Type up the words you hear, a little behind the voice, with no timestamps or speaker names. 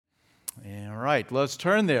right, let's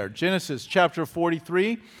turn there. Genesis chapter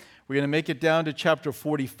 43. We're going to make it down to chapter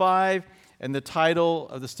 45, and the title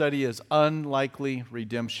of the study is Unlikely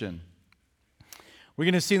Redemption. We're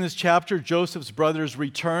going to see in this chapter Joseph's brothers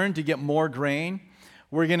return to get more grain.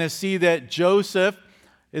 We're going to see that Joseph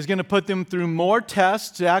is going to put them through more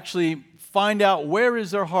tests to actually find out where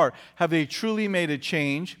is their heart. Have they truly made a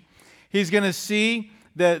change? He's going to see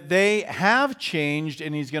that they have changed,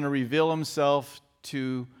 and he's going to reveal himself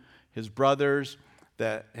to his brothers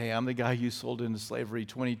that, hey, I'm the guy you sold into slavery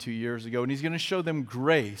 22 years ago. And he's going to show them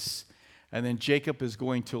grace. And then Jacob is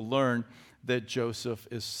going to learn that Joseph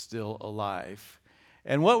is still alive.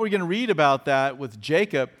 And what we're going to read about that with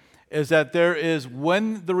Jacob is that there is,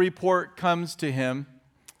 when the report comes to him,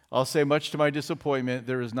 I'll say much to my disappointment,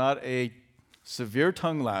 there is not a severe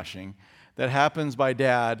tongue lashing that happens by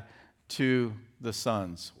dad to the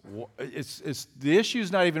sons. The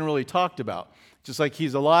issue's not even really talked about. Just like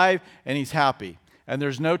he's alive and he's happy. And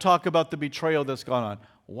there's no talk about the betrayal that's gone on.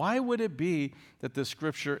 Why would it be that the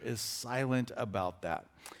scripture is silent about that?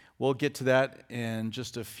 We'll get to that in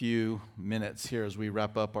just a few minutes here as we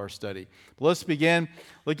wrap up our study. But let's begin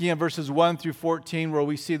looking at verses 1 through 14, where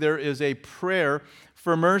we see there is a prayer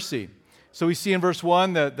for mercy. So we see in verse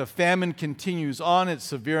 1 that the famine continues on. It's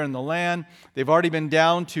severe in the land. They've already been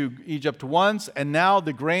down to Egypt once, and now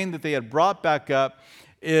the grain that they had brought back up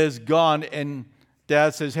is gone. And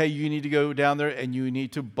dad says, hey, you need to go down there and you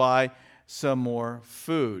need to buy some more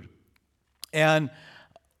food. And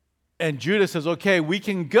Judah says, okay, we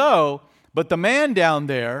can go, but the man down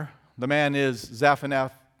there, the man is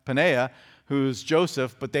Zaphanath-Paneah, who's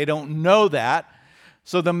Joseph, but they don't know that.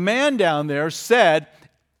 So the man down there said,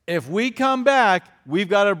 if we come back, we've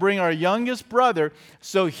got to bring our youngest brother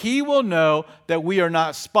so he will know that we are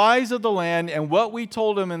not spies of the land, and what we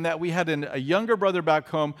told him and that we had a younger brother back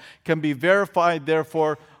home can be verified.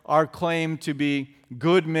 Therefore, our claim to be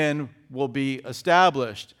good men will be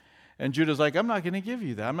established. And Judah's like, I'm not going to give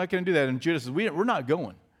you that. I'm not going to do that. And Judah says, we're not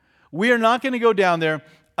going. We are not going to go down there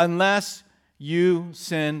unless you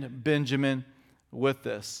send Benjamin with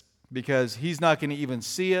us, because he's not going to even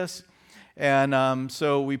see us. And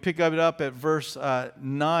so we pick it up at verse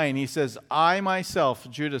 9. He says, I myself,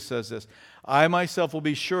 Judah says this, I myself will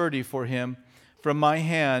be surety for him. From my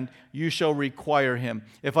hand you shall require him.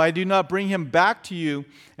 If I do not bring him back to you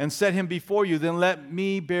and set him before you, then let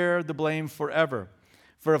me bear the blame forever.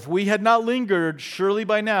 For if we had not lingered, surely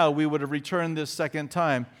by now we would have returned this second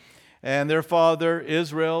time. And their father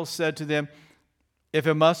Israel said to them, if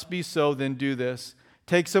it must be so, then do this.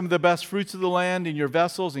 Take some of the best fruits of the land in your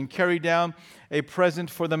vessels and carry down a present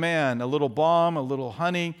for the man, a little balm, a little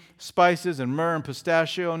honey, spices and myrrh and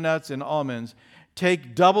pistachio nuts and almonds.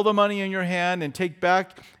 Take double the money in your hand and take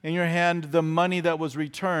back in your hand the money that was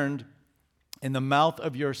returned in the mouth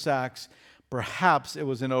of your sacks. Perhaps it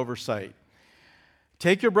was an oversight.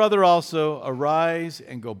 Take your brother also, arise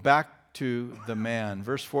and go back to the man.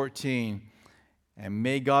 Verse 14, and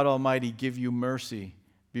may God Almighty give you mercy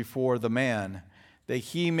before the man, that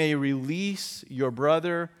he may release your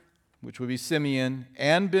brother, which would be Simeon,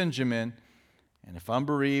 and Benjamin. And if I'm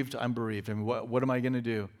bereaved, I'm bereaved. I mean, what am I going to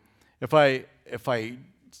do? If I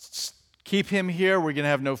keep him here, we're going to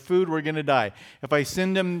have no food, we're going to die. If I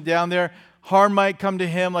send him down there, harm might come to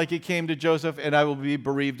him like it came to Joseph, and I will be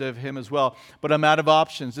bereaved of him as well. But I'm out of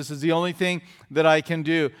options. This is the only thing that I can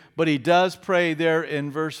do. But he does pray there in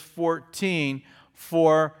verse 14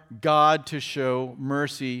 for God to show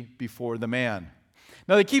mercy before the man.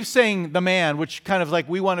 Now, they keep saying the man, which kind of like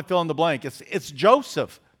we want to fill in the blank. It's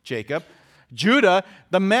Joseph, Jacob. Judah,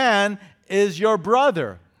 the man is your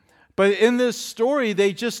brother. But in this story,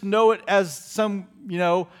 they just know it as some,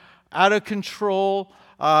 out of control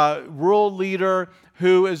world leader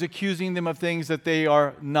who is accusing them of things that they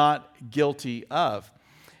are not guilty of.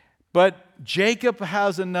 But Jacob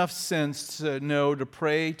has enough sense to know to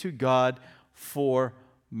pray to God for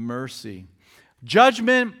mercy.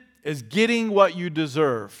 Judgment is getting what you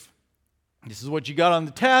deserve. This is what you got on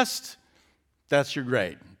the test. That's your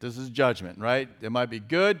grade. This is judgment, right? It might be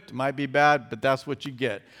good, it might be bad, but that's what you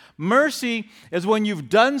get. Mercy is when you've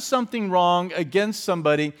done something wrong against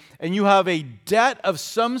somebody and you have a debt of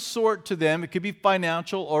some sort to them. It could be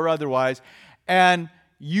financial or otherwise, and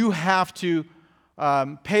you have to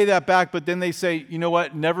pay that back, but then they say, you know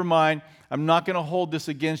what, never mind. I'm not going to hold this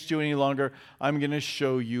against you any longer. I'm going to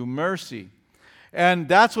show you mercy. And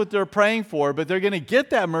that's what they're praying for, but they're going to get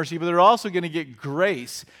that mercy, but they're also going to get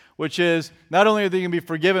grace, which is not only are they going to be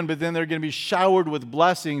forgiven, but then they're going to be showered with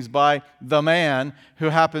blessings by the man who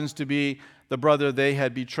happens to be the brother they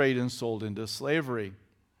had betrayed and sold into slavery.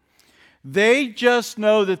 They just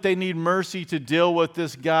know that they need mercy to deal with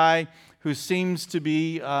this guy who seems to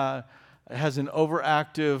be, has an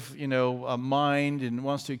overactive, mind and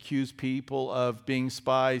wants to accuse people of being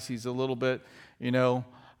spies. He's a little bit,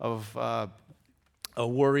 of a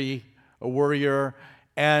worrier.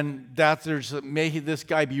 And that may this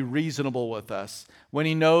guy be reasonable with us. When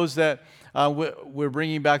he knows that we're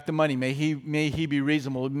bringing back the money, may he be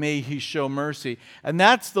reasonable. May he show mercy. And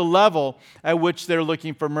that's the level at which they're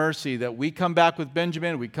looking for mercy, that we come back with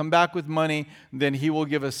Benjamin, we come back with money, then he will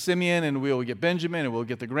give us Simeon, and we will get Benjamin, and we'll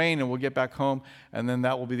get the grain, and we'll get back home, and then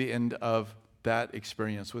that will be the end of that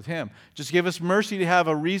experience with him. Just give us mercy to have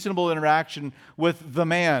a reasonable interaction with the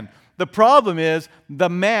man. The problem is, the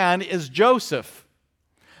man is Joseph.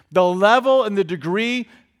 The level and the degree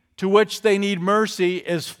to which they need mercy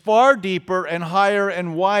is far deeper and higher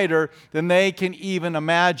and wider than they can even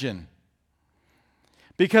imagine.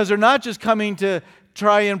 Because they're not just coming to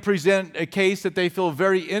try and present a case that they feel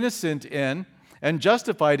very innocent in and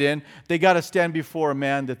justified in. They got to stand before a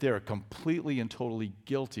man that they're completely and totally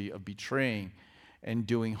guilty of betraying and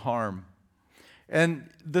doing harm. And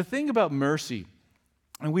the thing about mercy,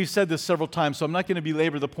 and we've said this several times, so I'm not going to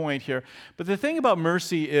belabor the point here. But the thing about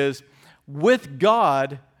mercy is, with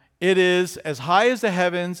God, it is as high as the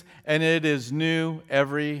heavens, and it is new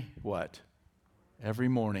every what? Every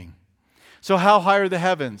morning. So how high are the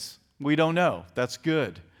heavens? We don't know. That's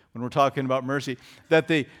good when we're talking about mercy. That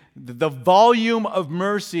the volume of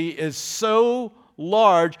mercy is so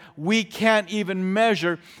large, we can't even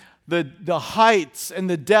measure the heights and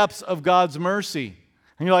the depths of God's mercy.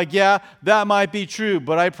 And you're like, yeah, that might be true,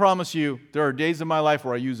 but I promise you, there are days in my life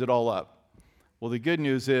where I use it all up. Well, the good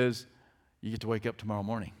news is you get to wake up tomorrow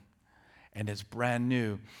morning, and it's brand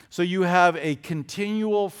new. So you have a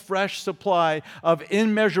continual, fresh supply of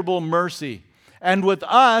immeasurable mercy. And with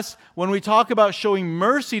us, when we talk about showing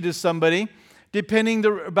mercy to somebody, depending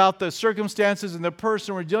about the circumstances and the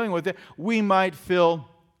person we're dealing with, we might feel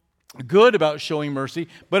good about showing mercy.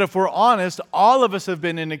 But if we're honest, all of us have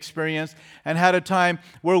been in experience and had a time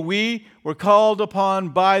where we were called upon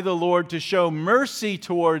by the Lord to show mercy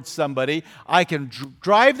towards somebody. I can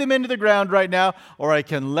drive them into the ground right now, or I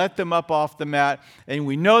can let them up off the mat. And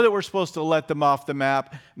we know that we're supposed to let them off the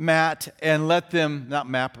mat, and let them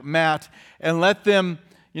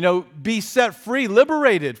be set free,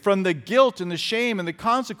 liberated from the guilt and the shame and the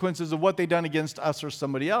consequences of what they've done against us or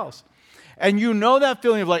somebody else. And you know that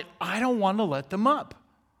feeling of like, I don't want to let them up.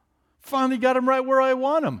 Finally got them right where I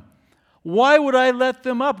want them. Why would I let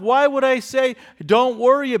them up? Why would I say, don't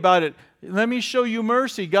worry about it? Let me show you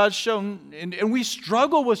mercy. God's shown, and we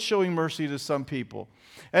struggle with showing mercy to some people.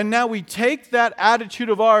 And now we take that attitude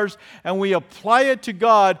of ours and we apply it to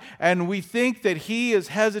God, and we think that He is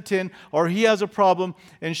hesitant or He has a problem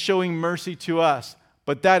in showing mercy to us.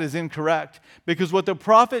 But that is incorrect, because what the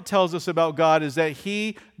prophet tells us about God is that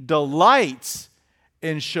He delights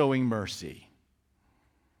in showing mercy.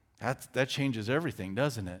 That changes everything,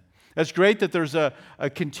 doesn't it? It's great that there's a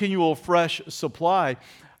continual fresh supply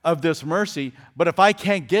of this mercy, but if I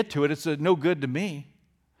can't get to it, it's no good to me.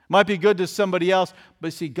 Might be good to somebody else,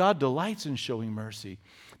 but see, God delights in showing mercy.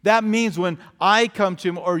 That means when I come to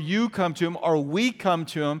Him, or you come to Him, or we come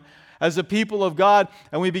to Him, as a people of God,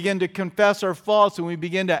 and we begin to confess our faults, and we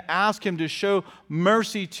begin to ask Him to show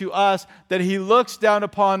mercy to us, that He looks down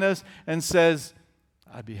upon us and says,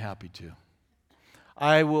 I'd be happy to.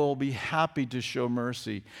 I will be happy to show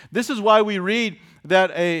mercy. This is why we read that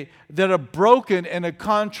a broken and a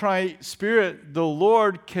contrite spirit the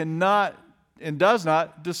Lord cannot and does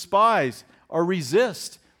not despise or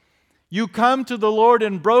resist. You come to the Lord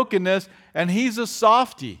in brokenness, and He's a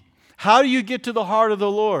softie. How do you get to the heart of the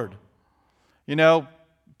Lord?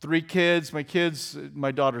 3 kids,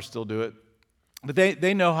 my daughters still do it. But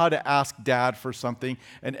they know how to ask Dad for something,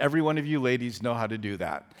 and every one of you ladies know how to do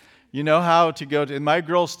that. You know how to go to, and my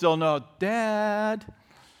girls still know, Dad.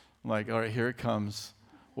 I'm like, all right, here it comes.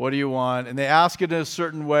 What do you want? And they ask it in a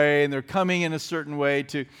certain way, and they're coming in a certain way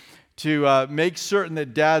to make certain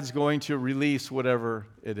that Dad's going to release whatever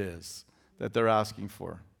it is that they're asking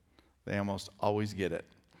for. They almost always get it.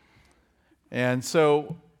 And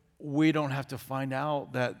so we don't have to find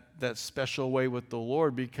out that special way with the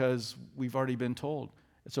Lord, because we've already been told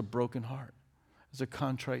it's a broken heart. It's a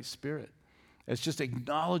contrite spirit. It's just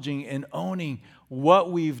acknowledging and owning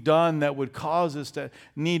what we've done that would cause us to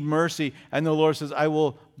need mercy. And the Lord says, I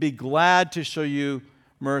will be glad to show you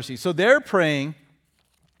mercy. So they're praying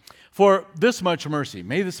for this much mercy.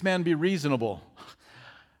 May this man be reasonable.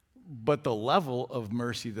 But the level of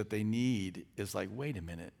mercy that they need is like, wait a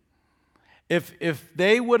minute. If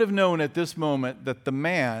they would have known at this moment that the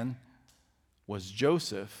man was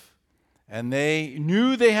Joseph, and they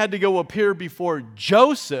knew they had to go appear before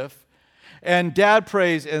Joseph, And dad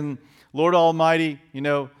prays, and Lord Almighty,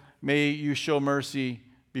 may you show mercy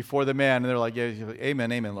before the man. And they're like, yeah,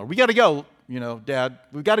 amen, amen, Lord. We got to go, Dad,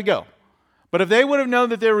 we've got to go. But if they would have known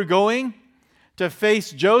that they were going to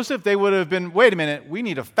face Joseph, they would have been, wait a minute, we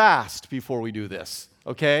need to fast before we do this,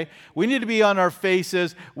 okay? We need to be on our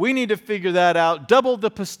faces. We need to figure that out. Double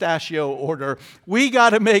the pistachio order. We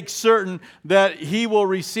got to make certain that he will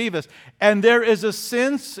receive us. And there is a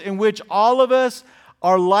sense in which all of us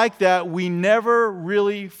are like that. We never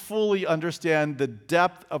really fully understand the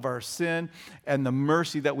depth of our sin and the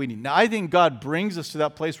mercy that we need. Now, I think God brings us to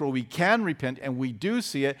that place where we can repent, and we do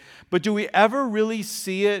see it, but do we ever really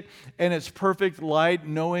see it in its perfect light,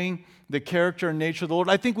 knowing the character and nature of the Lord?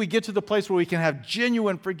 I think we get to the place where we can have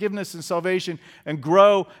genuine forgiveness and salvation and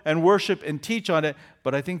grow and worship and teach on it,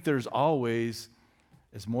 but I think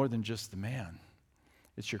it's more than just the man.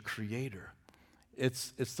 It's your Creator.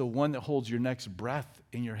 It's the one that holds your next breath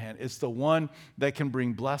in your hand. It's the one that can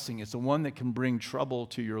bring blessing. It's the one that can bring trouble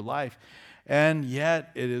to your life. And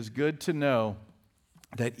yet, it is good to know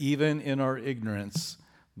that even in our ignorance,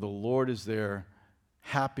 the Lord is there,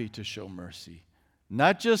 happy to show mercy.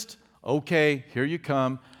 Not just, okay, here you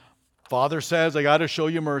come. Father says, I got to show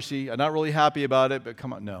you mercy. I'm not really happy about it, but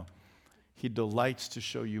come on. No. He delights to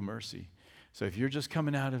show you mercy. So if you're just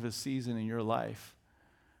coming out of a season in your life,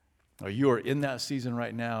 or you are in that season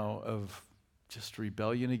right now of just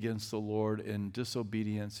rebellion against the Lord and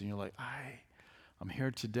disobedience, and you're like, I'm here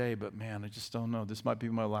today, but man, I just don't know. This might be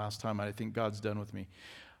my last time. I think God's done with me.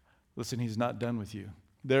 Listen, He's not done with you.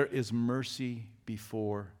 There is mercy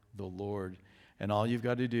before the Lord, and all you've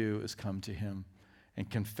got to do is come to Him and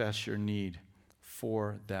confess your need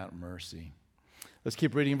for that mercy. Let's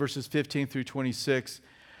keep reading verses 15 through 26.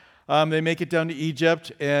 They make it down to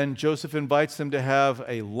Egypt, and Joseph invites them to have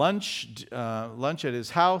a lunch at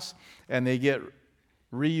his house, and they get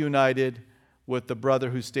reunited with the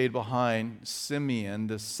brother who stayed behind, Simeon,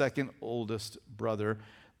 the second oldest brother,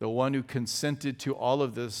 the one who consented to all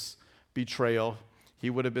of this betrayal. He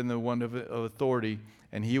would have been the one of authority,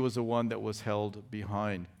 and he was the one that was held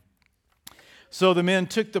behind. So the men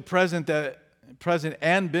took the present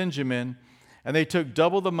and Benjamin, and they took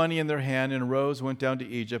double the money in their hand and rose, went down to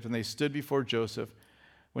Egypt, and they stood before Joseph.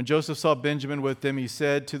 When Joseph saw Benjamin with them, he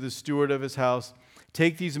said to the steward of his house,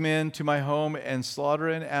 take these men to my home and slaughter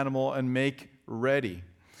an animal and make ready,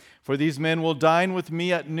 for these men will dine with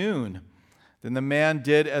me at noon. Then the man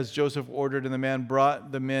did as Joseph ordered, and the man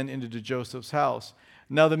brought the men into Joseph's house.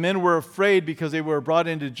 Now the men were afraid because they were brought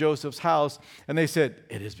into Joseph's house, and they said,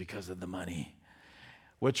 it is because of the money,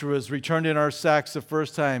 which was returned in our sacks the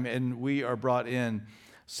first time, and we are brought in,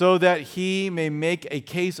 so that he may make a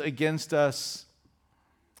case against us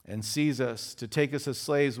and seize us, to take us as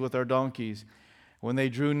slaves with our donkeys. When they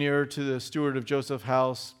drew near to the steward of Joseph's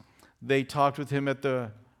house, they talked with him at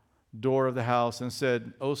the door of the house and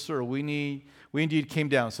said, oh, sir, we indeed came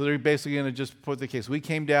down. So they're basically going to just put the case. We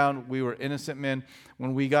came down. We were innocent men.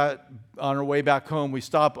 When we got on our way back home, we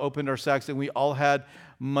stopped, opened our sacks, and we all had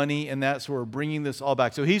money and that, so we're bringing this all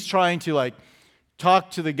back. So he's trying to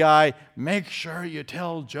talk to the guy, make sure you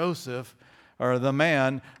tell Joseph, or the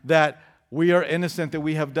man, that we are innocent, that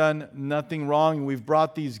we have done nothing wrong, we've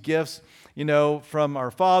brought these gifts, from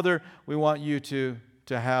our father. We want you to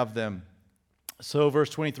have them. So verse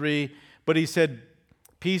 23, but he said,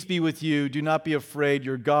 peace be with you, do not be afraid,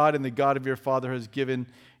 your God and the God of your father has given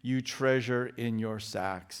you treasure in your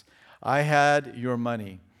sacks. I had your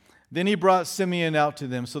money. Then he brought Simeon out to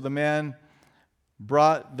them. So the man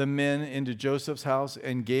brought the men into Joseph's house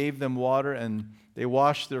and gave them water, and they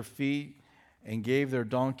washed their feet and gave their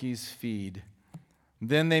donkeys feed.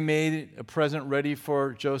 Then they made a present ready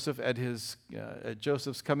for Joseph at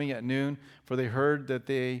Joseph's coming at noon, for they heard that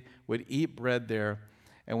they would eat bread there.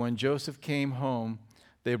 And when Joseph came home,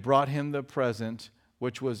 they brought him the present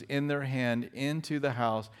which was in their hand into the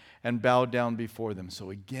house and bowed down before them. So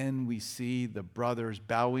again, we see the brothers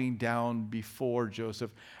bowing down before Joseph,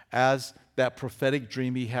 as that prophetic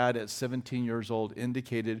dream he had at 17 years old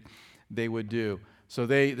indicated they would do. So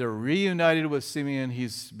they're reunited with Simeon.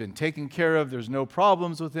 He's been taken care of. There's no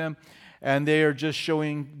problems with him. And they're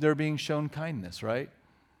being shown kindness, right?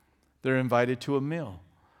 They're invited to a meal.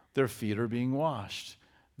 Their feet are being washed.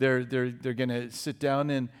 They're going to sit down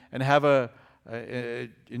and have a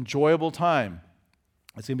enjoyable time.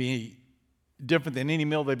 It's going to be different than any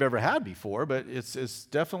meal they've ever had before, but it's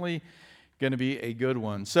definitely going to be a good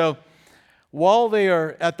one. So while they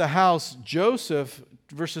are at the house, Joseph,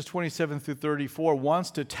 verses 27 through 34,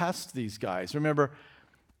 wants to test these guys. Remember,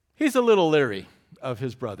 he's a little leery of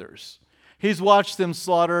his brothers. He's watched them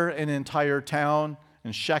slaughter an entire town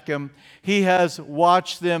and Shechem. He has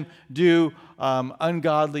watched them do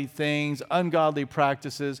ungodly things, ungodly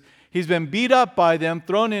practices. He's been beat up by them,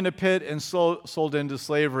 thrown in a pit, and sold into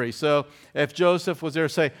slavery. So if Joseph was there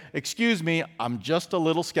to say, excuse me, I'm just a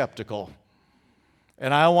little skeptical,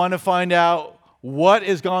 and I want to find out what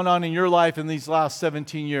has gone on in your life in these last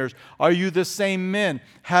 17 years. Are you the same men?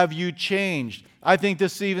 Have you changed? I think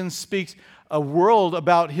this even speaks a world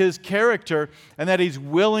about his character and that he's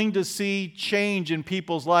willing to see change in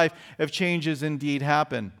people's life if changes indeed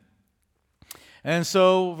happen. And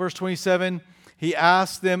so, verse 27, he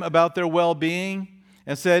asked them about their well-being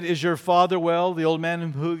and said, is your father well? The old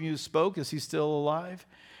man whom you spoke, is he still alive?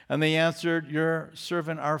 And they answered, your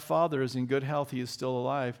servant, our father, is in good health. He is still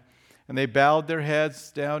alive. And they bowed their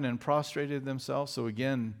heads down and prostrated themselves. So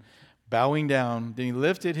again, bowing down. Then he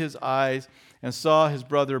lifted his eyes and saw his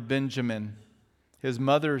brother Benjamin, his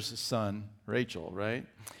mother's son, Rachel, right?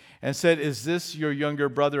 And said, is this your younger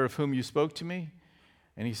brother of whom you spoke to me?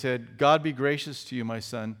 And he said, God be gracious to you, my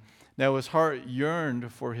son. Now his heart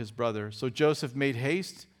yearned for his brother. So Joseph made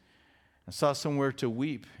haste and sought somewhere to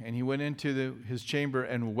weep. And he went into his chamber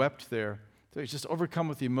and wept there. So he's just overcome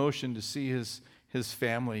with emotion to see his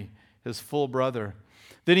family, his full brother.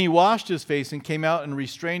 Then he washed his face and came out and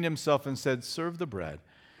restrained himself and said, serve the bread.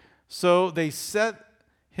 So they set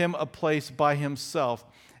him a place by himself,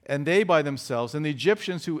 and they by themselves, and the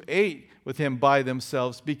Egyptians who ate with him by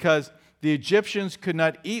themselves, because the Egyptians could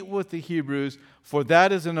not eat with the Hebrews, for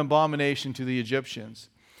that is an abomination to the Egyptians.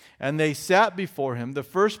 And they sat before him, the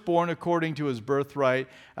firstborn according to his birthright,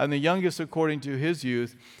 and the youngest according to his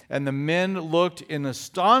youth. And the men looked in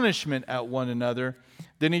astonishment at one another.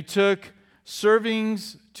 Then he took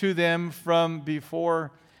servings to them from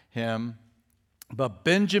before him. But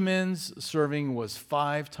Benjamin's serving was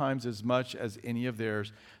 5 times as much as any of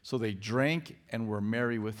theirs. So they drank and were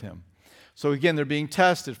merry with him. So again, they're being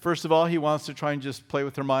tested. First of all, he wants to try and just play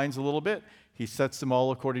with their minds a little bit. He sets them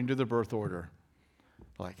all according to the birth order.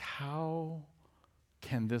 Like, how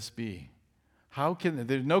can this be?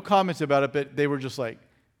 There's no comments about it, but they were just like,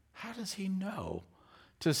 how does he know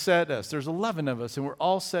to set us? There's 11 of us, and we're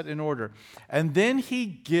all set in order. And then he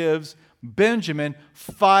gives Benjamin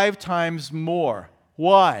 5 times more.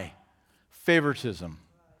 Why? Favoritism.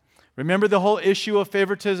 Remember the whole issue of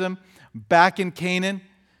favoritism back in Canaan?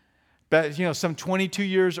 Some 22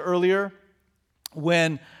 years earlier,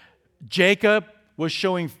 when Jacob was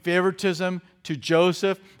showing favoritism to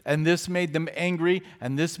Joseph, and this made them angry,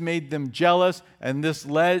 and this made them jealous, and this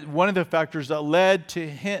led, one of the factors that led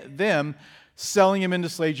to them selling him into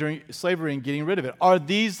slavery and getting rid of it. Are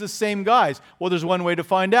these the same guys? Well, there's one way to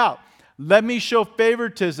find out. Let me show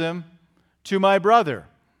favoritism to my brother.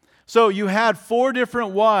 So you had 4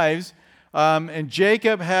 different wives, and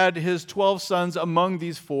Jacob had his 12 sons among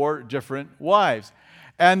these 4 different wives.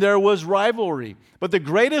 And there was rivalry. But the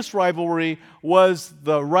greatest rivalry was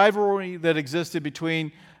the rivalry that existed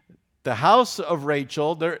between the house of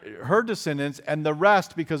Rachel, her descendants, and the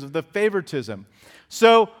rest because of the favoritism.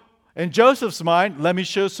 So, in Joseph's mind, let me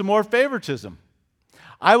show some more favoritism.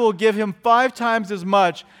 I will give him 5 times as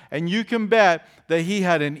much, and you can bet that he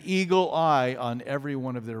had an eagle eye on every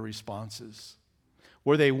one of their responses.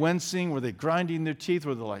 Were they wincing? Were they grinding their teeth?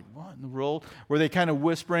 Were they like, what in the world? Were they kind of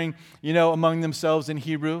whispering, among themselves in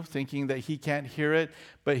Hebrew, thinking that he can't hear it?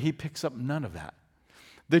 But he picks up none of that.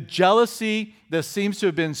 The jealousy that seems to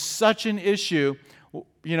have been such an issue,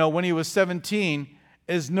 when he was 17,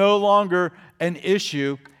 is no longer an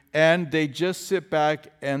issue. And they just sit back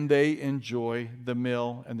and they enjoy the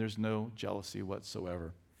meal, and there's no jealousy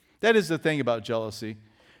whatsoever. That is the thing about jealousy.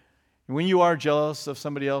 When you are jealous of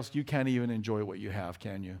somebody else, you can't even enjoy what you have,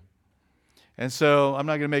 can you? And so I'm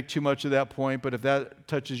not going to make too much of that point, but if that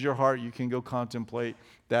touches your heart, you can go contemplate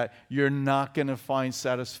that you're not going to find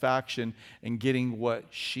satisfaction in getting what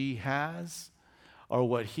she has or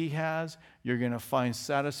what he has. You're going to find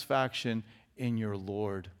satisfaction in your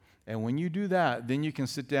Lord. And when you do that, then you can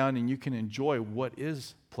sit down and you can enjoy what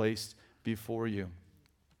is placed before you.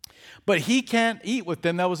 But he can't eat with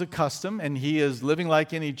them. That was a custom, and he is living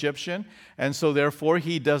like an Egyptian, and so therefore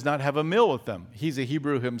he does not have a meal with them. He's a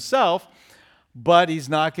Hebrew himself, but he's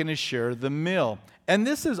not going to share the meal. And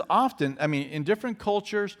this is often, in different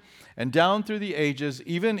cultures and down through the ages,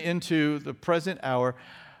 even into the present hour,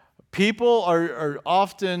 people are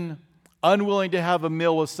often unwilling to have a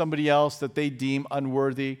meal with somebody else that they deem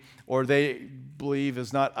unworthy or they believe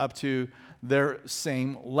is not up to their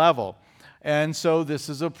same level. And so this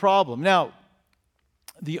is a problem. Now,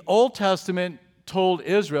 the Old Testament told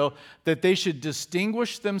Israel that they should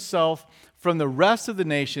distinguish themselves from the rest of the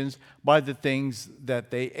nations by the things that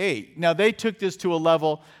they ate. Now, they took this to a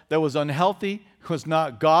level that was unhealthy was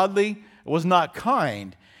not godly, it was not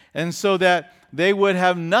kind. And so that they would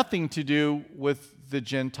have nothing to do with the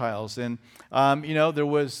Gentiles. And, there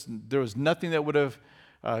was nothing that would have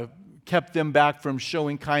kept them back from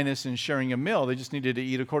showing kindness and sharing a meal. They just needed to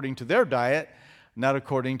eat according to their diet, not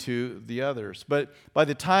according to the others. But by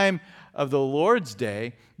the time of the Lord's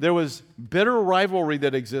day, there was bitter rivalry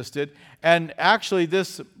that existed, and actually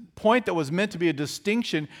this point that was meant to be a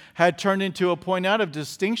distinction had turned into a point not of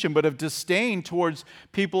distinction, but of disdain towards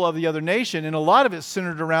people of the other nation, and a lot of it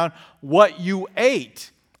centered around what you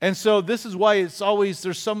ate. And so this is why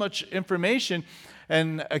there's so much information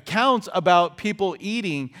and accounts about people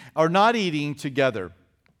eating or not eating together.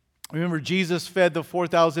 Remember, Jesus fed the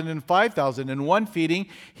 4,000 and 5,000. In one feeding,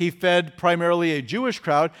 he fed primarily a Jewish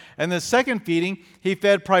crowd. And the second feeding, he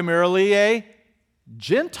fed primarily a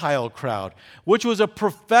Gentile crowd, which was a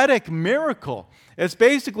prophetic miracle. It's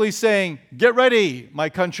basically saying, get ready, my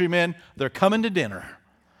countrymen, they're coming to dinner.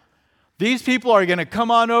 These people are going to come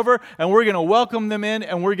on over, and we're going to welcome them in,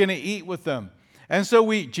 and we're going to eat with them. And so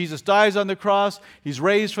Jesus dies on the cross. He's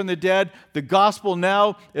raised from the dead. The gospel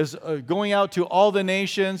now is going out to all the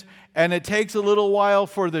nations. And it takes a little while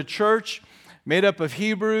for the church, made up of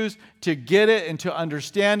Hebrews, to get it and to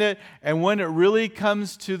understand it. And when it really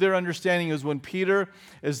comes to their understanding is when Peter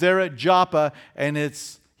is there at Joppa, and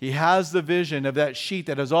he has the vision of that sheet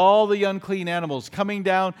that has all the unclean animals coming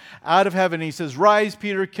down out of heaven. He says, rise,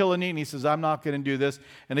 Peter, kill and eat. And he says, I'm not going to do this.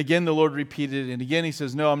 And again, the Lord repeated it. And again, he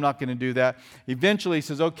says, no, I'm not going to do that. Eventually, he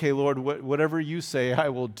says, okay, Lord, whatever you say, I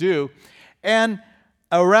will do. And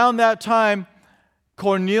around that time,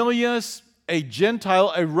 Cornelius, a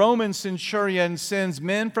Gentile, a Roman centurion, sends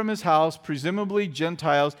men from his house, presumably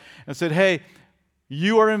Gentiles, and said, hey,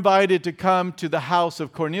 you are invited to come to the house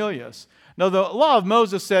of Cornelius. Now, the law of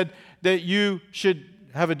Moses said that you should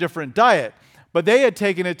have a different diet, but they had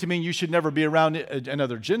taken it to mean you should never be around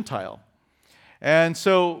another Gentile. And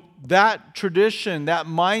so that tradition, that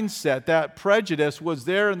mindset, that prejudice was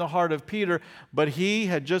there in the heart of Peter, but he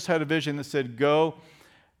had just had a vision that said, go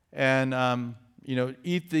and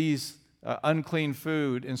eat these unclean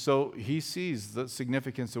food. And so he sees the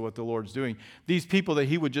significance of what the Lord's doing. These people that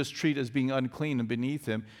he would just treat as being unclean and beneath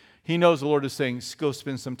him, he knows the Lord is saying, go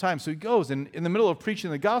spend some time. So he goes, and in the middle of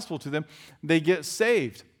preaching the gospel to them, they get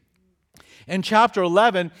saved. In chapter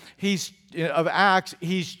 11 of Acts,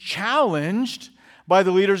 he's challenged by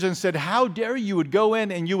the leaders and said, how dare you would go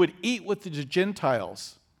in and you would eat with the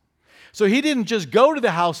Gentiles? So he didn't just go to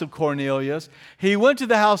the house of Cornelius. He went to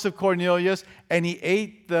the house of Cornelius and he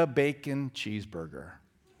ate the bacon cheeseburger.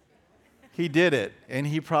 He did it, and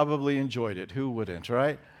he probably enjoyed it. Who wouldn't,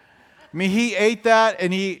 right? I mean, he ate that,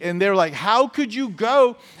 and they're like, how could you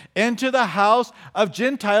go into the house of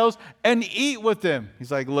Gentiles and eat with them?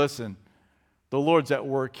 He's like, listen, the Lord's at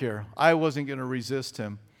work here. I wasn't going to resist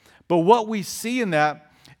him. But what we see in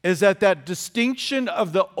that is that distinction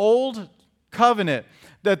of the old covenant,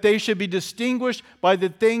 that they should be distinguished by the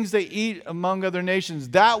things they eat among other nations,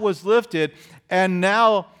 that was lifted, and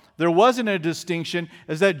now there wasn't a distinction,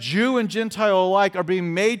 is that Jew and Gentile alike are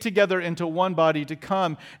being made together into one body to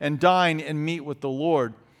come and dine and meet with the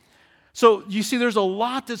Lord. So you see, there's a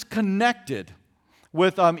lot that's connected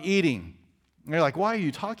with eating. And you're like, why are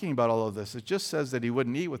you talking about all of this? It just says that he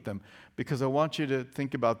wouldn't eat with them, because I want you to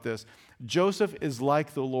think about this. Joseph is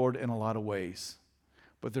like the Lord in a lot of ways,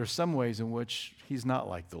 but there's some ways in which he's not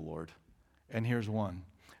like the Lord. And here's one.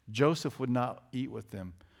 Joseph would not eat with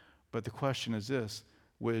them, but the question is this: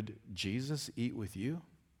 would Jesus eat with you?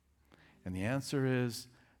 And the answer is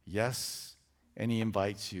yes, and he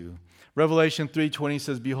invites you. Revelation 3:20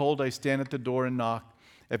 says, behold, I stand at the door and knock.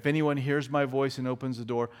 If anyone hears my voice and opens the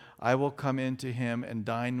door, I will come into him and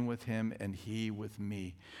dine with him and he with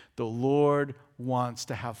me. The Lord wants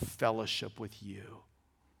to have fellowship with you.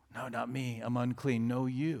 No, not me. I'm unclean. No,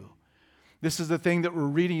 you. This is the thing that we're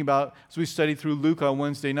reading about as we study through Luke on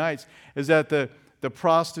Wednesday nights, is that the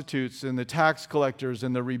prostitutes and the tax collectors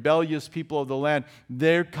and the rebellious people of the land,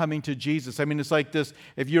 they're coming to Jesus. I mean, it's like this,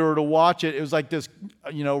 if you were to watch it, it was like this,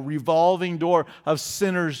 revolving door of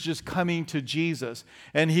sinners just coming to Jesus.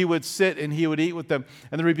 And he would sit and he would eat with them.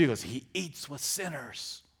 And the rebuke goes, he eats with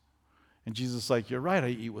sinners. And Jesus is like, you're right, I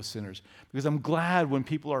eat with sinners. Because I'm glad when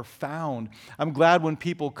people are found. I'm glad when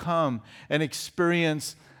people come and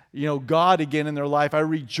experience, God again in their life. I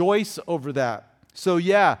rejoice over that. So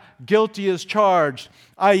yeah, guilty as charged.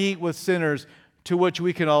 I eat with sinners, to which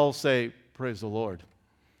we can all say, praise the Lord.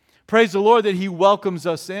 Praise the Lord that he welcomes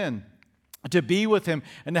us in to be with him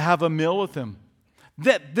and to have a meal with him.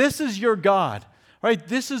 That this is your God. Right?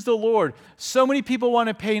 This is the Lord. So many people want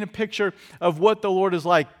to paint a picture of what the Lord is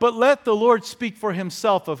like, but let the Lord speak for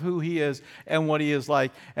himself of who he is and what he is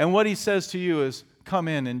like. And what he says to you is, come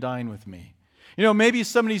in and dine with me. Maybe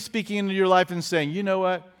somebody's speaking into your life and saying, you know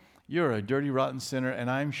what? You're a dirty, rotten sinner, and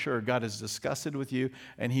I'm sure God is disgusted with you,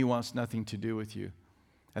 and he wants nothing to do with you.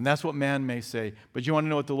 And that's what man may say. But you want to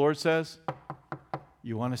know what the Lord says?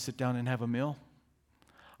 You want to sit down and have a meal?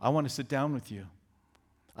 I want to sit down with you.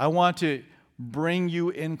 I want to bring you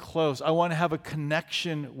in close. I want to have a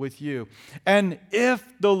connection with you. And if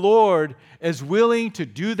the Lord is willing to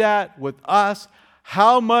do that with us,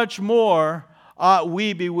 how much more ought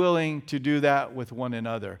we be willing to do that with one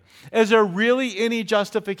another? Is there really any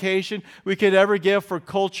justification we could ever give for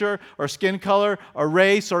culture or skin color or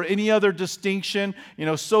race or any other distinction,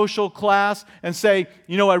 social class, and say,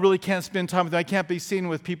 I really can't spend time with them. I can't be seen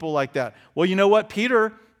with people like that. Well, you know what?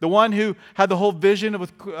 Peter, the one who had the whole vision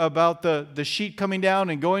about the sheet coming down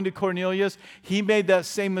and going to Cornelius, he made that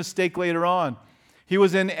same mistake later on. He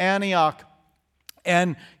was in Antioch,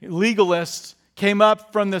 and legalists came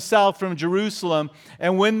up from the south, from Jerusalem,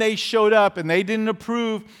 and when they showed up and they didn't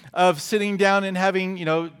approve of sitting down and having,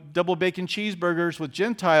 double bacon cheeseburgers with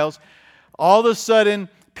Gentiles, all of a sudden,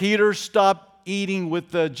 Peter stopped eating with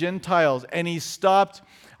the Gentiles, and he stopped,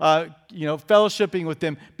 fellowshipping with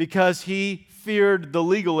them because he feared the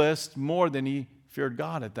legalists more than he feared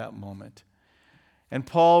God at that moment. And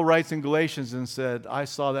Paul writes in Galatians and said, I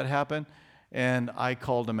saw that happen, and I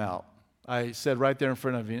called him out. I said right there in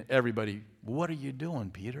front of everybody, what are you doing,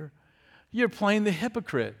 Peter? You're playing the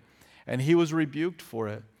hypocrite. And he was rebuked for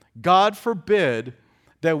it. God forbid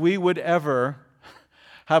that we would ever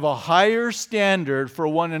have a higher standard for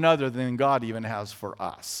one another than God even has for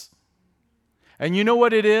us. And you know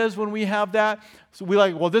what it is when we have that? So we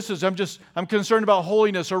like, well, I'm concerned about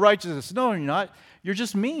holiness or righteousness. No, you're not. You're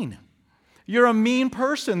just mean. You're a mean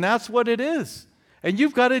person. That's what it is. And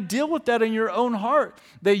you've got to deal with that in your own heart,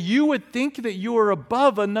 that you would think that you are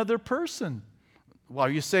above another person. Well, are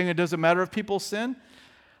you saying it doesn't matter if people sin?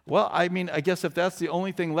 Well, I guess if that's the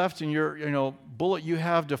only thing left in your, bullet you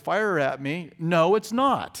have to fire at me, no, it's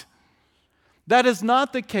not. That is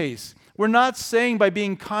not the case. We're not saying by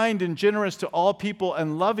being kind and generous to all people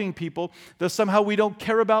and loving people that somehow we don't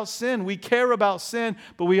care about sin. We care about sin,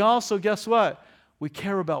 but we also, guess what? We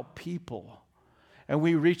care about people. And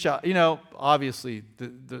we reach out. Obviously,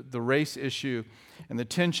 the race issue and the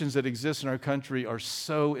tensions that exist in our country are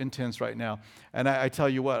so intense right now. And I tell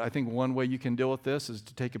you what, I think one way you can deal with this is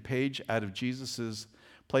to take a page out of Jesus'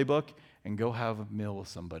 playbook and go have a meal with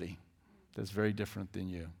somebody that's very different than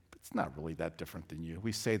you. It's not really that different than you.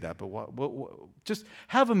 We say that, but just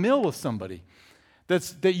have a meal with somebody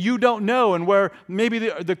that you don't know, and where maybe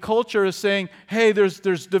the culture is saying, hey, there's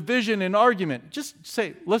division and argument. Just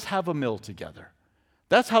say, let's have a meal together.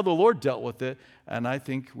 That's how the Lord dealt with it, and I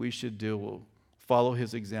think we should follow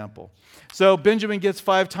his example. So Benjamin gets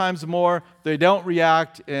 5 times more. They don't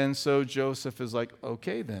react, and so Joseph is like,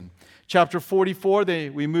 okay then. Chapter 44,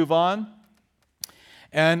 we move on,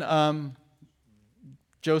 and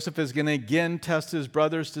Joseph is going to again test his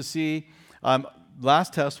brothers to see.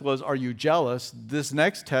 Last test was, are you jealous? This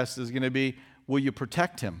next test is going to be, will you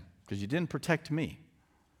protect him? Because you didn't protect me.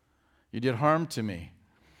 You did harm to me.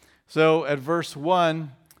 So at verse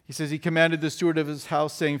 1, he says, he commanded the steward of his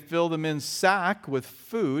house, saying, fill the men's sack with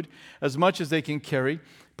food, as much as they can carry.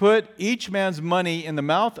 Put each man's money in the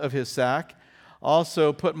mouth of his sack.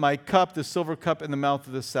 Also put my cup, the silver cup, in the mouth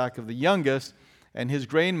of the sack of the youngest, and his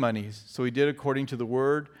grain monies. So he did according to the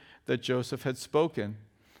word that Joseph had spoken.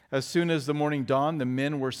 As soon as the morning dawned, the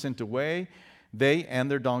men were sent away, they and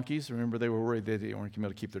their donkeys. Remember, they were worried they weren't going to be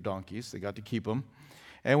able to keep their donkeys. They got to keep them.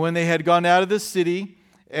 And when they had gone out of the city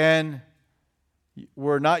and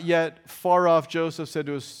were not yet far off, Joseph said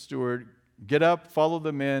to his steward, get up, follow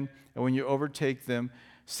the men, and when you overtake them,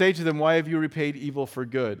 say to them, why have you repaid evil for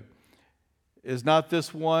good? Is not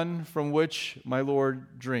this one from which my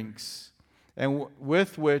Lord drinks, and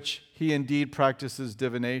with which he indeed practices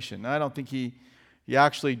divination? Now, I don't think he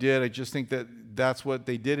actually did. I just think that that's what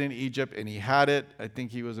they did in Egypt, and he had it. I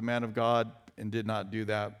think he was a man of God and did not do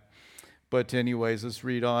that. But anyways, let's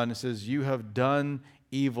read on. It says, you have done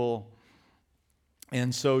evil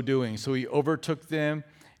in so doing. So he overtook them,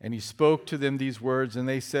 and he spoke to them these words, and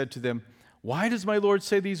they said to them, why does my Lord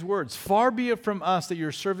say these words? Far be it from us that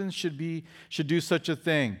your servants should do such a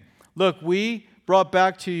thing. Look, we brought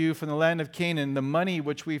back to you from the land of Canaan the money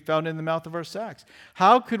which we found in the mouth of our sacks.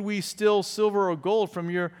 How could we steal silver or gold from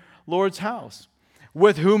your Lord's house?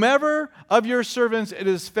 With whomever of your servants it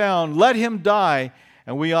is found, let him die,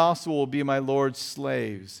 and we also will be my Lord's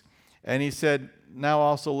slaves. And he said, now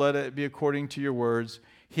also let it be according to your words.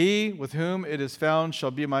 He with whom it is found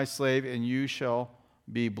shall be my slave, and you shall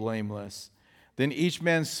be blameless. Then each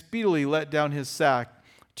man speedily let down his sack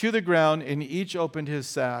to the ground, and each opened his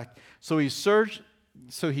sack. So he searched.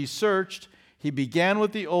 He began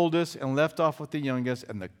with the oldest and left off with the youngest,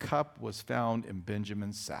 and the cup was found in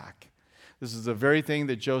Benjamin's sack. This is the very thing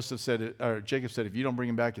that Jacob said, if you don't bring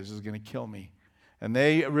him back, this is going to kill me. And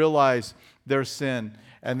they realize their sin,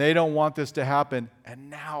 and they don't want this to happen. And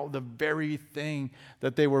now the very thing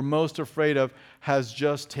that they were most afraid of has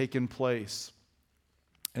just taken place.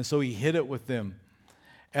 And so he hid it with them.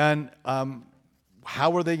 And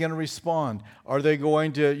how are they going to respond? Are they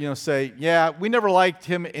going to, say, yeah, we never liked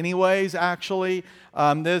him anyways, actually.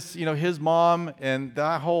 His mom and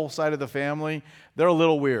that whole side of the family, they're a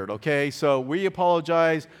little weird, okay? So we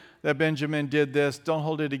apologize that Benjamin did this. Don't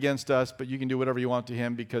hold it against us, but you can do whatever you want to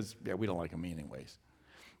him because, we don't like him anyways.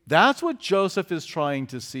 That's what Joseph is trying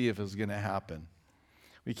to see if it's going to happen.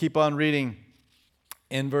 We keep on reading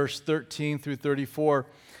in verse 13 through 34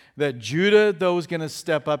 that Judah, though, is going to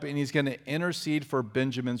step up and he's going to intercede for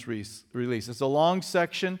Benjamin's release. It's a long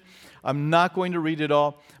section. I'm not going to read it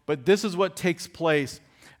all, but this is what takes place.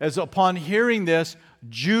 As upon hearing this,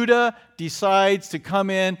 Judah decides to come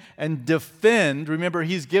in and defend. Remember,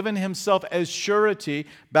 he's given himself as surety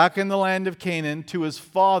back in the land of Canaan to his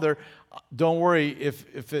father. Don't worry,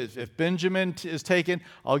 if Benjamin is taken,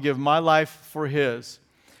 I'll give my life for his.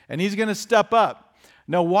 And he's going to step up.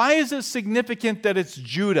 Now, why is it significant that it's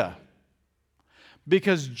Judah?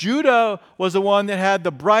 Because Judah was the one that had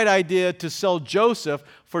the bright idea to sell Joseph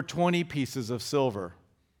for 20 pieces of silver,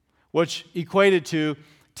 which equated to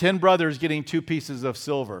 10 brothers getting 2 pieces of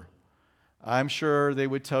silver. I'm sure they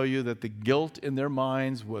would tell you that the guilt in their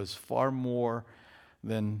minds was far more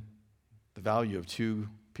than the value of 2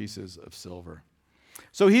 pieces of silver.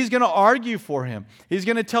 So he's going to argue for him. He's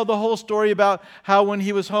going to tell the whole story about how when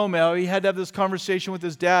he was home, he had to have this conversation with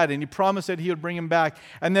his dad, and he promised that he would bring him back,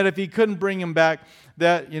 and that if he couldn't bring him back,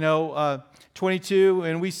 that, 22,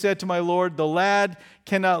 and we said to my Lord, the lad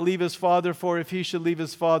cannot leave his father, for if he should leave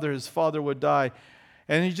his father would die.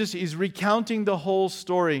 And he's recounting the whole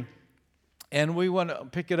story. And we want to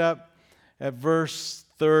pick it up at verse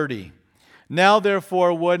 30. Now,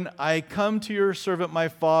 therefore, when I come to your servant my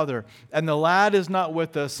father, and the lad is not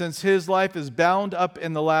with us, since his life is bound up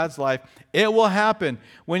in the lad's life, it will happen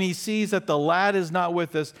when he sees that the lad is not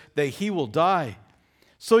with us, that he will die.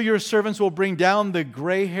 So your servants will bring down the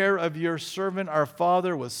gray hair of your servant our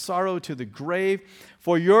father with sorrow to the grave.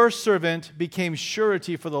 For your servant became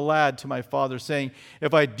surety for the lad to my father, saying,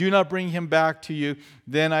 if I do not bring him back to you,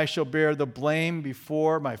 then I shall bear the blame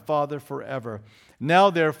before my father forever.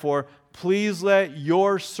 Now, therefore, please let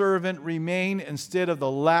your servant remain instead of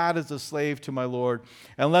the lad as a slave to my Lord,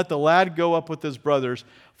 and let the lad go up with his brothers.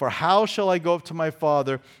 For how shall I go up to my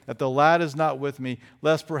father that the lad is not with me,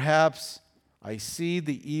 lest perhaps I see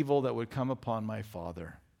the evil that would come upon my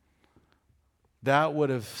father? That would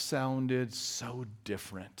have sounded so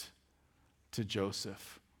different to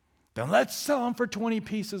Joseph. Then let's sell him for 20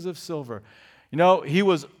 pieces of silver. He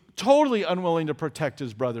was totally unwilling to protect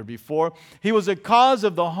his brother before. He was a cause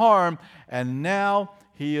of the harm, and now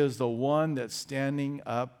he is the one that's standing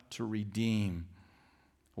up to redeem.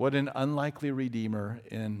 What an unlikely redeemer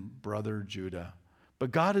in brother Judah.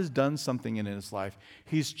 But God has done something in his life.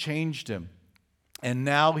 He's changed him, and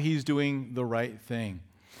now he's doing the right thing.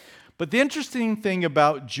 But the interesting thing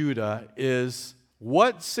about Judah is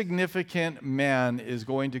what significant man is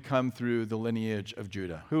going to come through the lineage of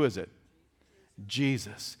Judah? Who is it?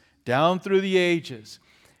 Jesus. Down through the ages.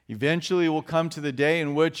 Eventually we'll come to the day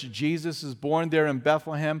in which Jesus is born there in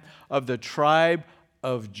Bethlehem of the tribe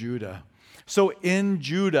of Judah. So in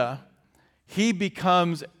Judah, he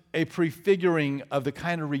becomes a prefiguring of the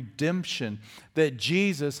kind of redemption that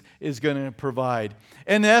Jesus is going to provide.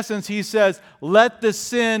 In essence, he says, let the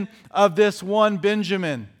sin of this one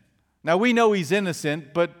Benjamin. Now we know he's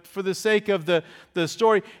innocent, but for the sake of the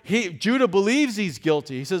story, Judah believes he's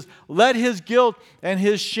guilty. He says, let his guilt and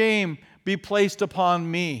his shame be placed upon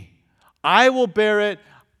me. I will bear it.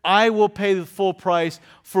 I will pay the full price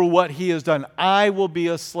for what he has done. I will be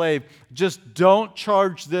a slave. Just don't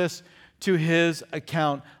charge this to his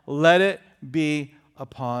account. Let it be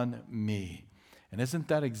upon me. And isn't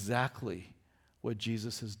that exactly what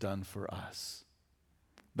Jesus has done for us?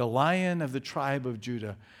 The Lion of the tribe of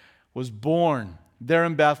Judah was born there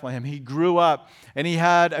in Bethlehem. He grew up, and he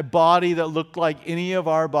had a body that looked like any of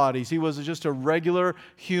our bodies. He was just a regular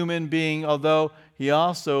human being, although he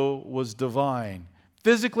also was divine.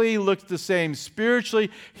 Physically, he looked the same.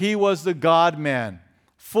 Spiritually, he was the God-man,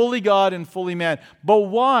 fully God and fully man. But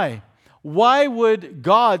why? Why would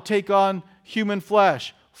God take on human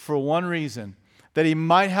flesh? For one reason, that he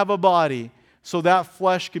might have a body so that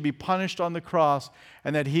flesh could be punished on the cross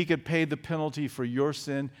and that he could pay the penalty for your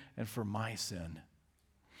sin and for my sin.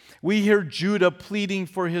 We hear Judah pleading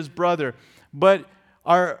for his brother, but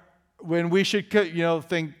when we should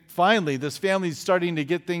think, finally, this family's starting to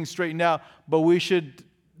get things straightened out, but we should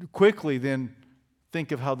quickly then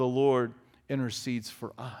think of how the Lord intercedes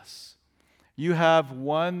for us. You have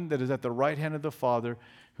one that is at the right hand of the Father,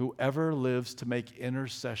 who ever lives to make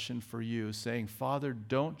intercession for you, saying, Father,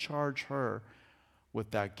 don't charge her with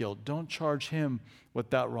that guilt. Don't charge him with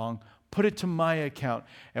that wrong. Put it to my account.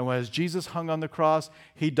 And as Jesus hung on the cross,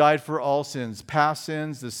 he died for all sins, past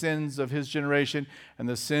sins, the sins of his generation, and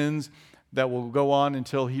the sins that will go on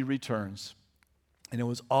until he returns. And it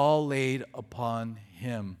was all laid upon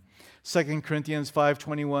him. 2 Corinthians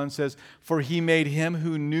 5:21 says, For he made him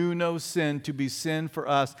who knew no sin to be sin for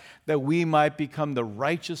us, that we might become the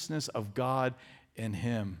righteousness of God in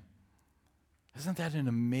him. Isn't that an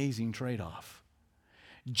amazing trade-off?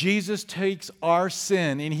 Jesus takes our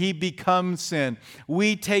sin and he becomes sin.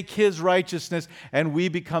 We take his righteousness and we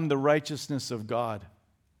become the righteousness of God.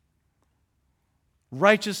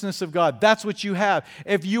 Righteousness of God. That's what you have.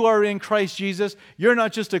 If you are in Christ Jesus, you're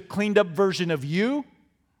not just a cleaned up version of you.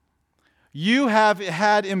 You have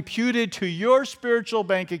had imputed to your spiritual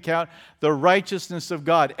bank account the righteousness of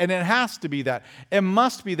God. And it has to be that. It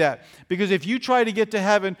must be that. Because if you try to get to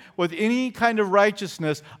heaven with any kind of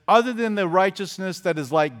righteousness other than the righteousness that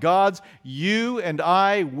is like God's, you and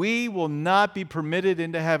I, we will not be permitted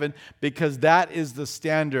into heaven, because that is the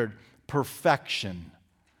standard, perfection.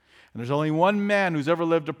 And there's only one man who's ever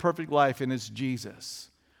lived a perfect life, and it's Jesus.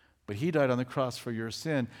 But he died on the cross for your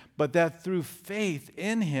sin. But that through faith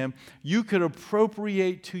in him, you could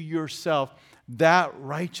appropriate to yourself that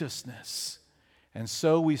righteousness. And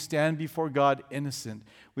so we stand before God innocent.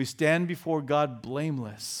 We stand before God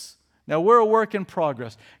blameless. Now, we're a work in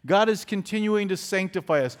progress. God is continuing to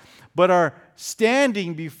sanctify us. But our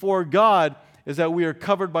standing before God is that we are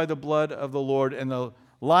covered by the blood of the Lord and the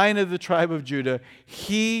Lion of the tribe of Judah.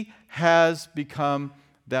 He has become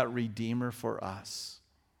that Redeemer for us.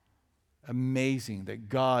 Amazing that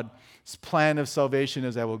God's plan of salvation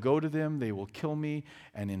is, I will go to them, they will kill me,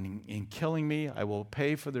 and in killing me, I will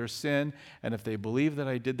pay for their sin, and if they believe that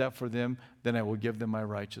I did that for them, then I will give them my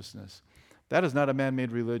righteousness. That is not a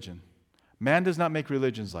man-made religion. Man does not make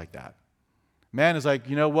religions like that. Man is like,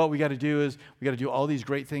 you know what we got to do is, we got to do all these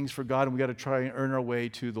great things for God, and we got to try and earn our way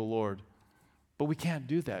to the Lord. But we can't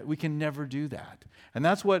do that. We can never do that. And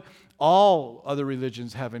that's what all other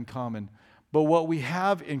religions have in common. But what we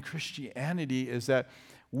have in Christianity is that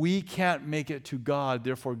we can't make it to God,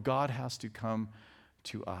 therefore God has to come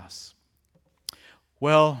to us.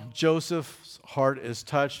 Well, Joseph's heart is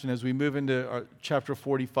touched, and as we move into chapter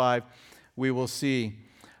 45, we will see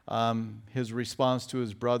his response to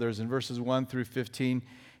his brothers. In verses 1 through 15,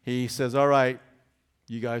 he says, all right,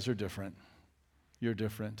 you guys are different. You're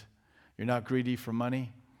different. You're not greedy for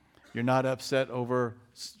money. You're not upset over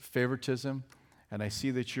favoritism. And I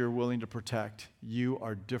see that you're willing to protect. You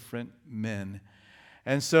are different men.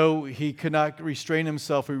 And so he could not restrain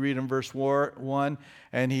himself. We read in verse 1,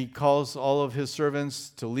 and he calls all of his servants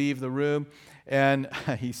to leave the room. And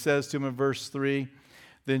he says to him in verse 3,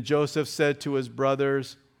 then Joseph said to his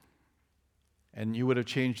brothers, and you would have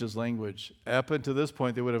changed his language. Up until this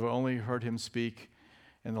point, they would have only heard him speak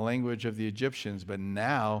in the language of the Egyptians. But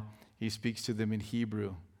now he speaks to them in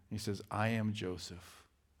Hebrew. He says, I am Joseph.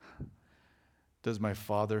 Does my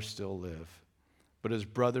father still live? But his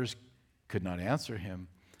brothers could not answer him,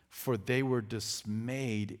 for they were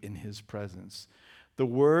dismayed in his presence. The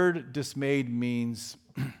word dismayed means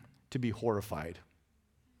to be horrified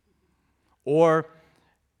or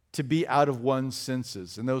to be out of one's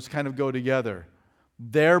senses, and those kind of go together.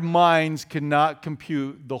 Their minds could not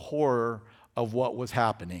compute the horror of what was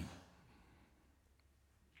happening.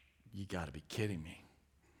 You got to be kidding me.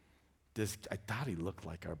 I thought he looked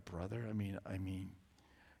like our brother. I mean,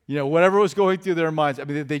 whatever was going through their minds,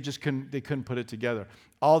 they couldn't put it together.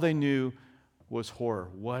 All they knew was horror.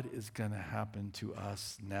 What is going to happen to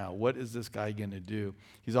us now? What is this guy going to do?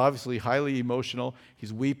 He's obviously highly emotional.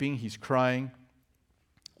 He's weeping. He's crying.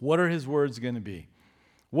 What are his words going to be?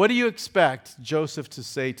 What do you expect Joseph to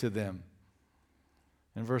say to them?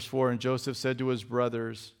 In verse 4, and Joseph said to his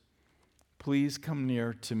brothers, please come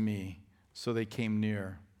near to me. So they came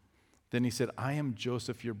near. Then he said, I am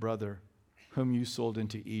Joseph, your brother, whom you sold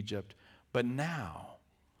into Egypt. But now,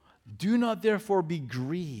 do not therefore be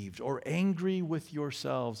grieved or angry with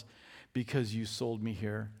yourselves because you sold me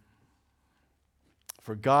here.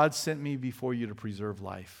 For God sent me before you to preserve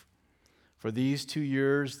life. For these 2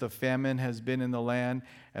 years the famine has been in the land,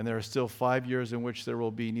 and there are still 5 years in which there will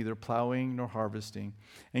be neither plowing nor harvesting.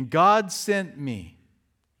 And God sent me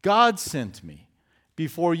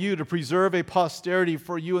before you to preserve a posterity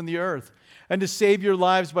for you in the earth, and to save your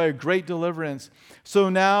lives by a great deliverance. So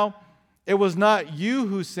now it was not you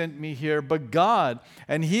who sent me here, but God.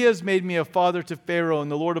 And he has made me a father to Pharaoh and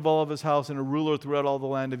the Lord of all of his house and a ruler throughout all the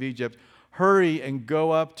land of Egypt. Hurry and go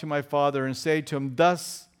up to my father and say to him,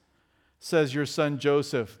 thus says your son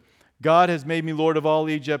Joseph, God has made me Lord of all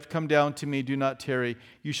Egypt. Come down to me, do not tarry.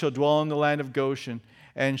 You shall dwell in the land of Goshen,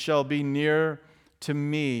 and shall be near to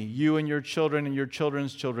me, you and your children and your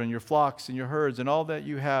children's children, your flocks and your herds, and all that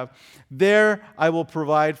you have. There I will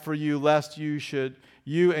provide for you, lest you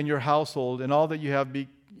and your household and all that you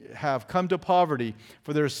have come to poverty,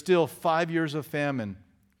 for there is still 5 years of famine.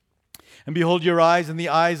 And behold, your eyes and the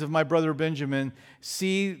eyes of my brother Benjamin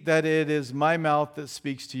see that it is my mouth that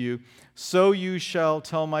speaks to you. So you shall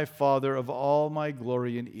tell my father of all my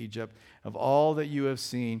glory in Egypt, of all that you have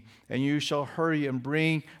seen, and you shall hurry and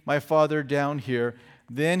bring my father down here.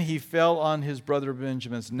 Then he fell on his brother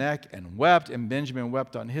Benjamin's neck and wept, and Benjamin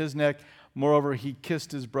wept on his neck. Moreover, he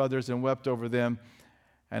kissed his brothers and wept over them.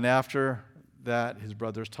 And after that, his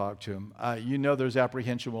brothers talked to him. There's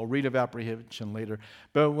apprehension. We'll read of apprehension later.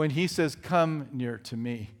 But when he says, come near to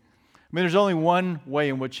me, there's only one way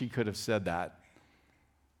in which he could have said that.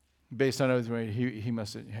 Based on everything, he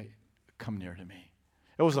must have said, hey, come near to me.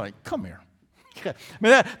 It was like, come here.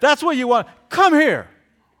 That's what you want. Come here.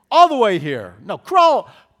 All the way here. No,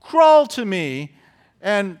 crawl to me.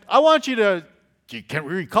 And I want you to, can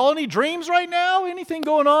we recall any dreams right now? Anything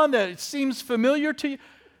going on that seems familiar to you?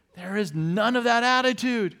 There is none of that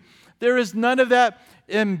attitude. There is none of that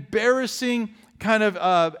embarrassing kind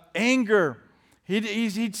of anger.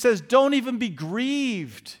 He says, don't even be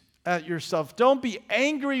grieved at yourself. Don't be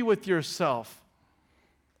angry with yourself.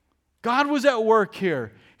 God was at work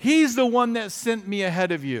here. He's the one that sent me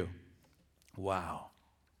ahead of you. Wow.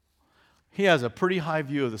 He has a pretty high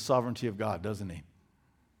view of the sovereignty of God, doesn't he?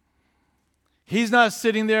 He's not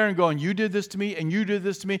sitting there and going, you did this to me, and you did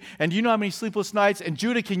this to me, and do you know how many sleepless nights? And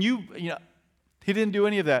Judah, he didn't do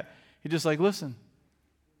any of that. He's just like, listen,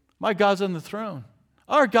 my God's on the throne.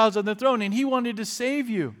 Our God's on the throne, and he wanted to save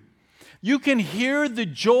you. You can hear the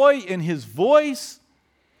joy in his voice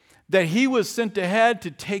that he was sent ahead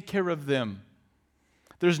to take care of them.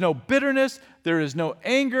 There's no bitterness. There is no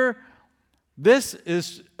anger. This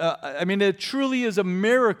is, it truly is a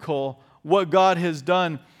miracle what God has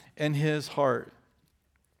done in his heart.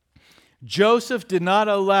 Joseph did not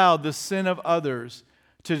allow the sin of others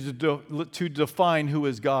to define who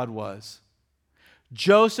his God was.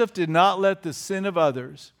 Joseph did not let the sin of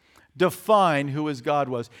others define who his God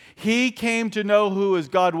was. He came to know who his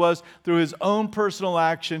God was through his own personal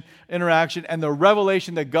interaction, and the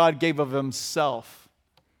revelation that God gave of himself.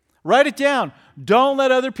 Write it down. Don't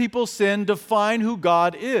let other people's sin define who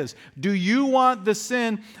God is. Do you want the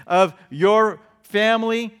sin of your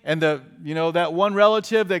family and that one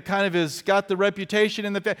relative that kind of has got the reputation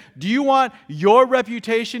in the family? Do you want your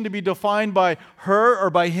reputation to be defined by her or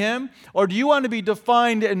by him? Or do you want to be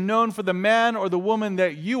defined and known for the man or the woman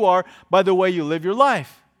that you are by the way you live your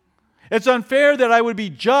life? It's unfair that I would be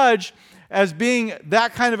judged as being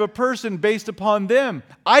that kind of a person based upon them.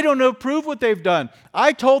 I don't approve what they've done.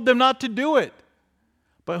 I told them not to do it.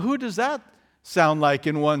 But who does that sound like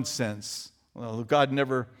in one sense? Well, God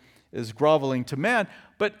never is groveling to man.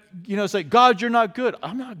 But, it's like, God, you're not good.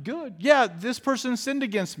 I'm not good. Yeah, this person sinned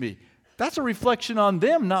against me. That's a reflection on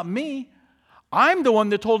them, not me. I'm the one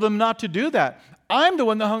that told them not to do that. I'm the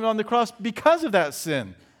one that hung on the cross because of that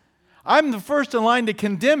sin. I'm the first in line to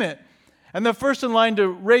condemn it and the first in line to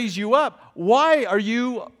raise you up. Why are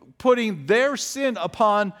you putting their sin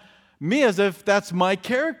upon me as if that's my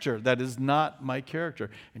character? That is not my character.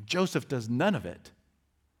 And Joseph does none of it.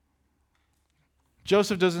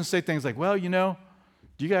 Joseph doesn't say things like, well, do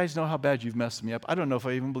you guys know how bad you've messed me up? I don't know if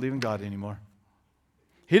I even believe in God anymore.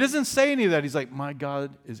 He doesn't say any of that. He's like, my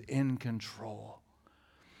God is in control.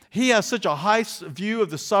 He has such a high view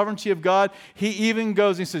of the sovereignty of God. He even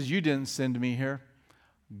goes and he says, you didn't send me here.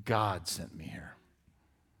 God sent me here.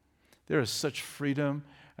 There is such freedom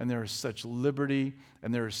and there is such liberty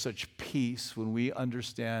and there is such peace when we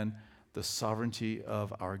understand the sovereignty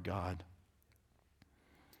of our God.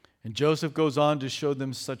 And Joseph goes on to show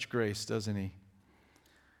them such grace, doesn't he?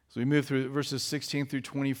 So we move through verses 16 through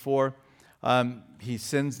 24. He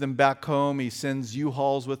sends them back home. He sends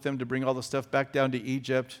U-Hauls with them to bring all the stuff back down to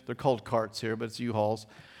Egypt. They're called carts here, but it's U-Hauls.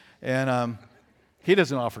 And He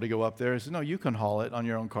doesn't offer to go up there. He says, no, you can haul it on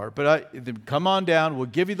your own cart. But come on down. We'll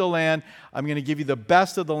give you the land. I'm going to give you the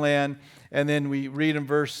best of the land. And then we read in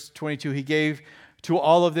verse 22, he gave to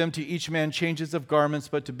all of them, to each man, changes of garments.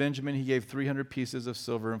 But to Benjamin he gave 300 pieces of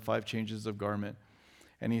silver and 5 changes of garment.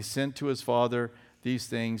 And he sent to his father these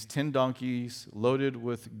things, 10 donkeys loaded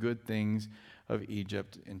with good things of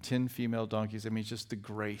Egypt and 10 female donkeys. I mean, just the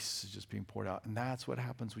grace is just being poured out. And that's what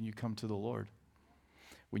happens when you come to the Lord.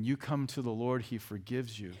 When you come to the Lord, he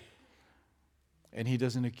forgives you. And he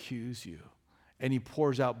doesn't accuse you. And he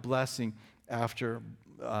pours out blessing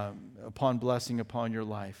upon blessing upon your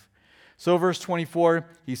life. So verse 24,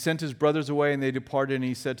 he sent his brothers away and they departed, and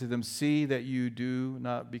he said to them, see that you do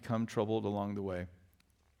not become troubled along the way.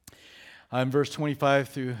 In verse 25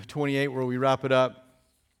 through 28, where we wrap it up,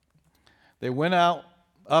 they went up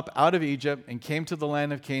out of Egypt and came to the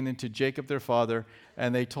land of Canaan to Jacob their father,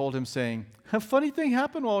 and they told him, saying, a funny thing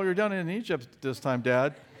happened while we were down in Egypt this time,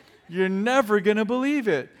 Dad. You're never going to believe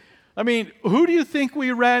it. I mean, who do you think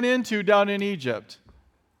we ran into down in Egypt?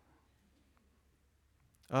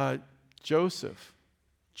 Joseph.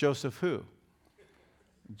 Joseph who?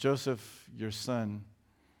 Joseph, your son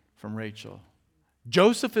from Rachel.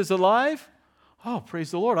 Joseph is alive? Oh,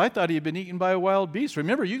 praise the Lord. I thought he had been eaten by a wild beast.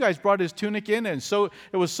 Remember, you guys brought his tunic in, and so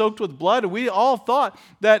it was soaked with blood, and we all thought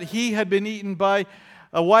that he had been eaten by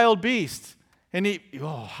a wild beast. And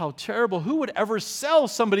how terrible. Who would ever sell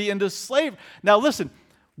somebody into slavery? Now listen,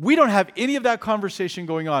 we don't have any of that conversation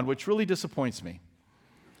going on, which really disappoints me.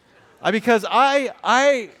 Because I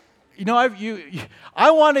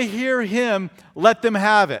want to hear him let them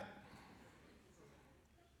have it.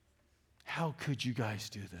 How could you guys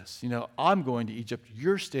do this? I'm going to Egypt.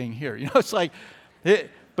 You're staying here. It's like,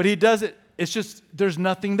 but he does it. It's just, there's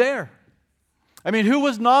nothing there. I mean, who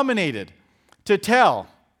was nominated to tell?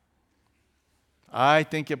 I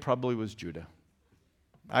think it probably was Judah.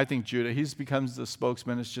 I think Judah, he becomes the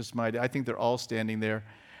spokesman. It's just I think they're all standing there,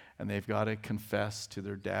 and they've got to confess to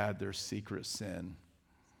their dad their secret sin.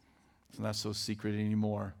 It's not so secret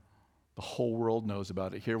anymore. The whole world knows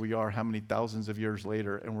about it. Here we are, how many thousands of years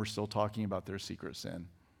later, and we're still talking about their secret sin.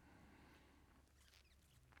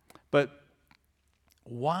 But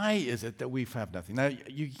why is it that we have nothing? Now,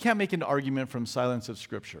 you can't make an argument from silence of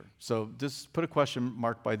Scripture. So just put a question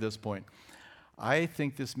mark by this point. I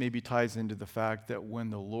think this maybe ties into the fact that when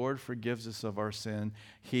the Lord forgives us of our sin,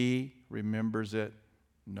 he remembers it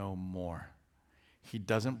no more. He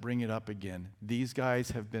doesn't bring it up again. These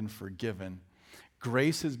guys have been forgiven.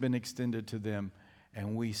 Grace has been extended to them,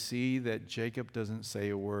 and we see that Jacob doesn't say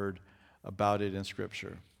a word about it in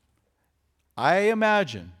Scripture. I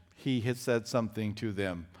imagine he had said something to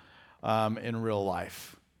them in real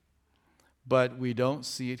life, but we don't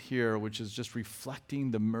see it here, which is just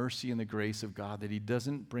reflecting the mercy and the grace of God, that he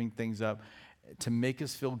doesn't bring things up to make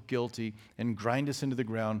us feel guilty and grind us into the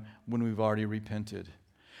ground when we've already repented.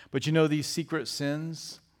 But these secret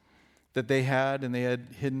sins that they had and they had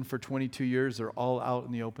hidden for 22 years, they're all out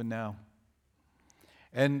in the open now.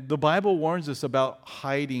 And the Bible warns us about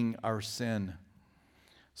hiding our sin.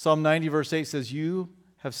 Psalm 90 verse 8 says, you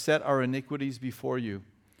have set our iniquities before you,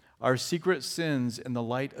 our secret sins in the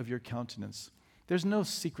light of your countenance. There's no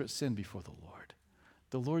secret sin before the Lord.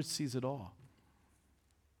 The Lord sees it all.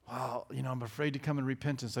 Wow, I'm afraid to come in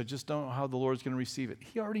repentance. I just don't know how the Lord's going to receive it.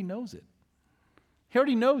 He already knows it. He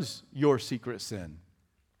already knows your secret sin.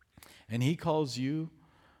 And he calls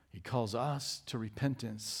us to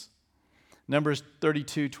repentance. Numbers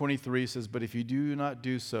 32:23 says, but if you do not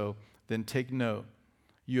do so, then take note.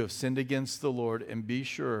 You have sinned against the Lord, and be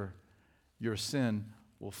sure your sin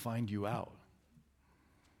will find you out.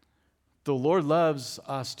 The Lord loves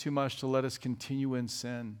us too much to let us continue in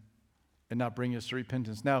sin and not bring us to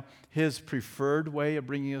repentance. Now, his preferred way of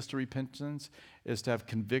bringing us to repentance is to have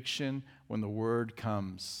conviction when the word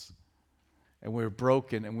comes. And we're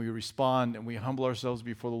broken, and we respond, and we humble ourselves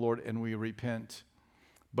before the Lord, and we repent.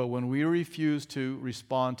 But when we refuse to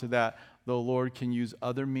respond to that, the Lord can use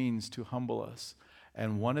other means to humble us.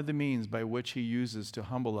 And one of the means by which he uses to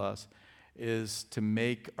humble us is to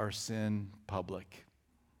make our sin public.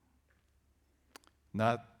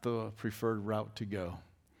 Not the preferred route to go.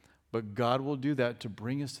 But God will do that to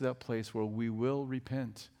bring us to that place where we will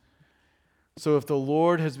repent. So if the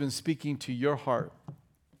Lord has been speaking to your heart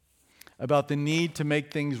about the need to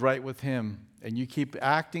make things right with him, and you keep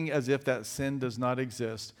acting as if that sin does not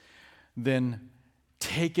exist, then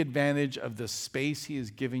take advantage of the space he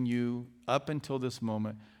is giving you up until this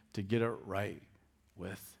moment to get it right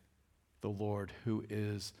with the Lord, who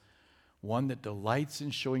is one that delights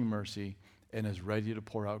in showing mercy and is ready to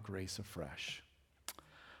pour out grace afresh.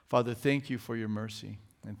 Father, thank you for your mercy,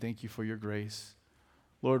 and thank you for your grace.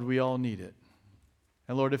 Lord, we all need it.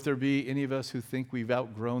 And Lord, if there be any of us who think we've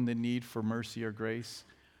outgrown the need for mercy or grace,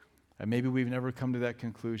 and maybe we've never come to that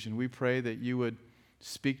conclusion, we pray that you would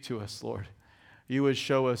speak to us, Lord. You would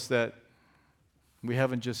show us that we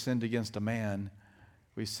haven't just sinned against a man,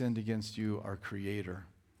 we sinned against you, our Creator,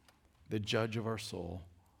 the judge of our soul.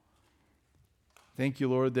 Thank you,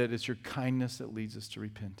 Lord, that it's your kindness that leads us to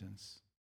repentance.